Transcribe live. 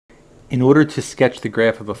In order to sketch the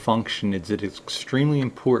graph of a function, it is extremely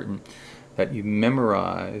important that you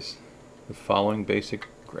memorize the following basic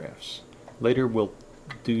graphs. Later we'll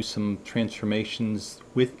do some transformations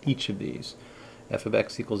with each of these. F of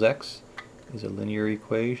x equals x is a linear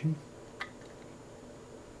equation.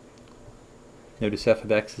 Notice f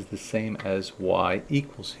of x is the same as y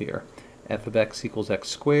equals here. F of x equals x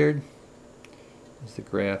squared is the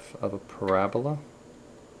graph of a parabola.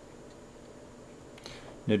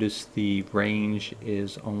 Notice the range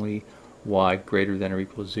is only y greater than or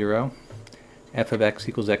equal to 0. F of x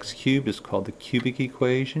equals x cubed is called the cubic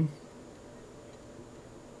equation.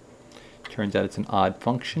 Turns out it's an odd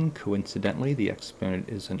function. Coincidentally, the exponent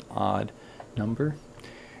is an odd number.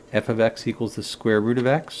 F of x equals the square root of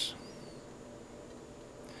x.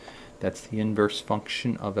 That's the inverse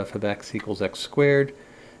function of f of x equals x squared.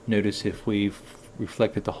 Notice if we've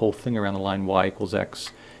reflected the whole thing around the line y equals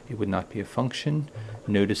x, it would not be a function.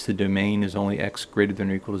 Notice the domain is only x greater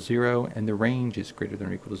than or equal to 0, and the range is greater than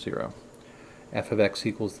or equal to 0. F of x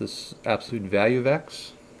equals this absolute value of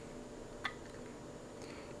x.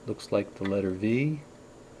 Looks like the letter V.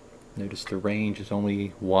 Notice the range is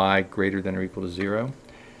only y greater than or equal to 0.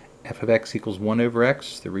 F of x equals 1 over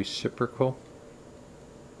x, the reciprocal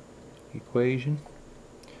equation.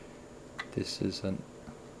 This is a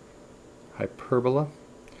hyperbola,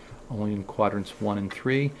 only in quadrants 1 and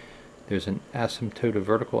 3. There's an asymptote, a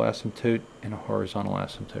vertical asymptote, and a horizontal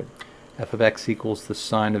asymptote. F of x equals the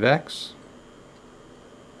sine of x.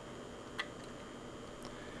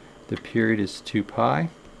 The period is 2 pi.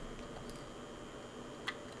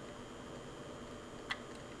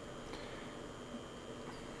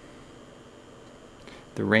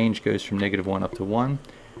 The range goes from -1 up to 1.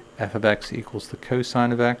 F of x equals the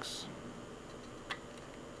cosine of x.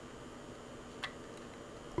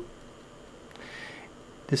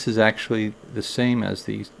 This is actually the same as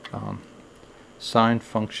the sine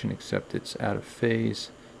function, except it's out of phase,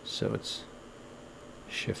 so it's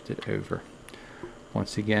shifted over.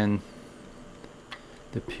 Once again,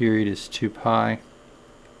 the period is 2 pi,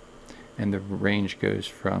 and the range goes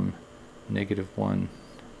from -1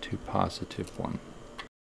 to +1.